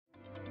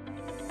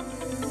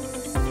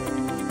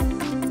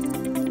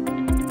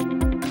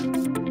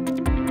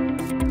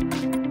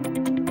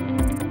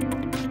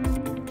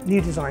New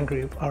Design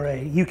Group are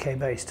a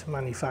UK-based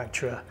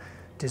manufacturer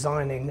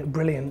designing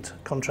brilliant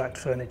contract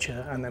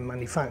furniture and then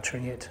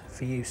manufacturing it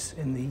for use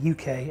in the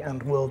UK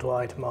and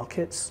worldwide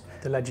markets.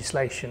 The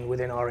legislation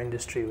within our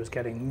industry was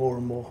getting more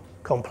and more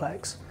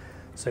complex,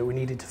 so we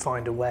needed to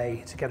find a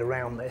way to get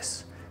around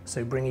this.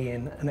 So bringing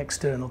in an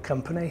external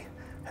company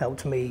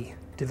helped me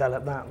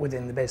develop that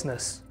within the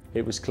business.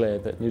 It was clear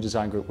that New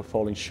Design Group were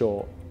falling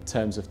short in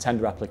terms of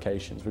tender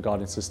applications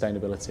regarding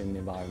sustainability in the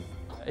environment.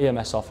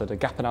 EMS offered a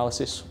gap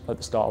analysis at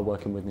the start of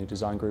working with New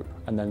Design Group,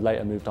 and then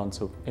later moved on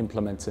to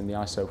implementing the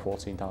ISO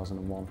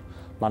 14001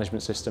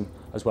 management system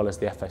as well as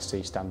the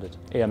FSC standard.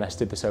 EMS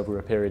did this over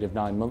a period of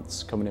 9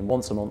 months, coming in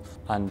once a month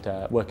and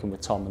working with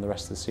Tom and the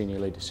rest of the senior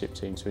leadership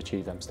team to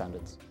achieve them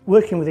standards.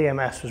 Working with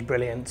EMS was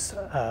brilliant.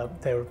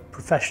 They were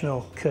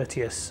professional,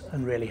 courteous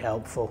and really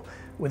helpful.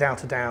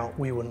 Without a doubt,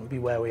 we wouldn't be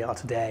where we are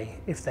today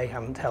if they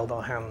hadn't held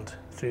our hand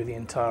through the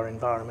entire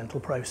environmental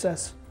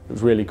process. It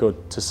was really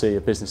good to see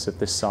a business of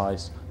this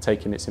size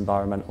taking its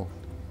environmental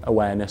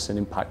awareness and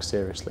impact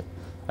seriously.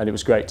 And it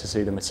was great to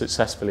see them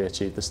successfully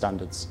achieve the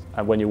standards.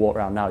 And when you walk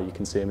around now, you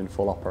can see them in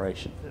full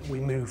operation. We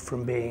moved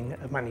from being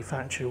a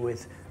manufacturer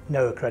with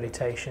no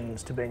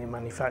accreditations to being a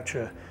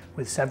manufacturer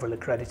with several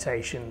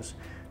accreditations,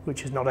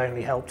 which has not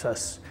only helped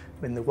us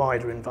in the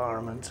wider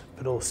environment,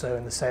 but also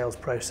in the sales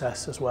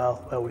process as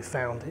well, where we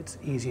found it's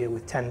easier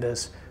with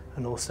tenders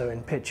and also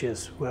in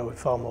pitches where we're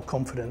far more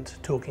confident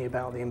talking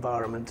about the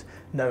environment,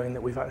 knowing that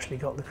we've actually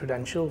got the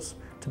credentials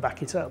to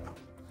back it up.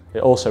 It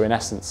also, in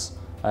essence,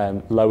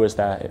 lowers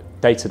their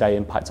day-to-day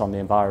impact on the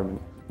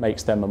environment,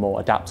 makes them a more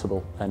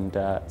adaptable and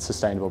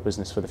sustainable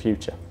business for the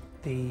future.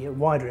 The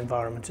wider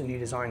environment at New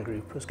Design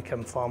Group has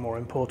become far more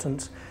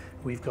important.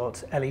 We've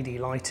got LED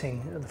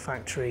lighting at the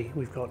factory,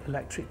 we've got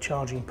electric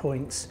charging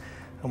points,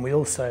 and we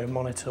also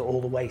monitor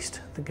all the waste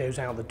that goes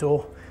out the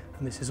door.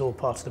 And this is all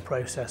part of the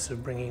process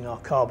of bringing our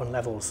carbon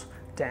levels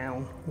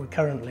down. We're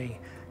currently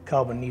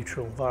carbon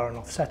neutral via an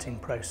offsetting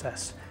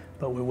process,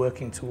 but we're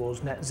working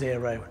towards net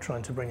zero,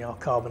 trying to bring our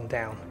carbon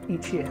down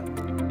each year.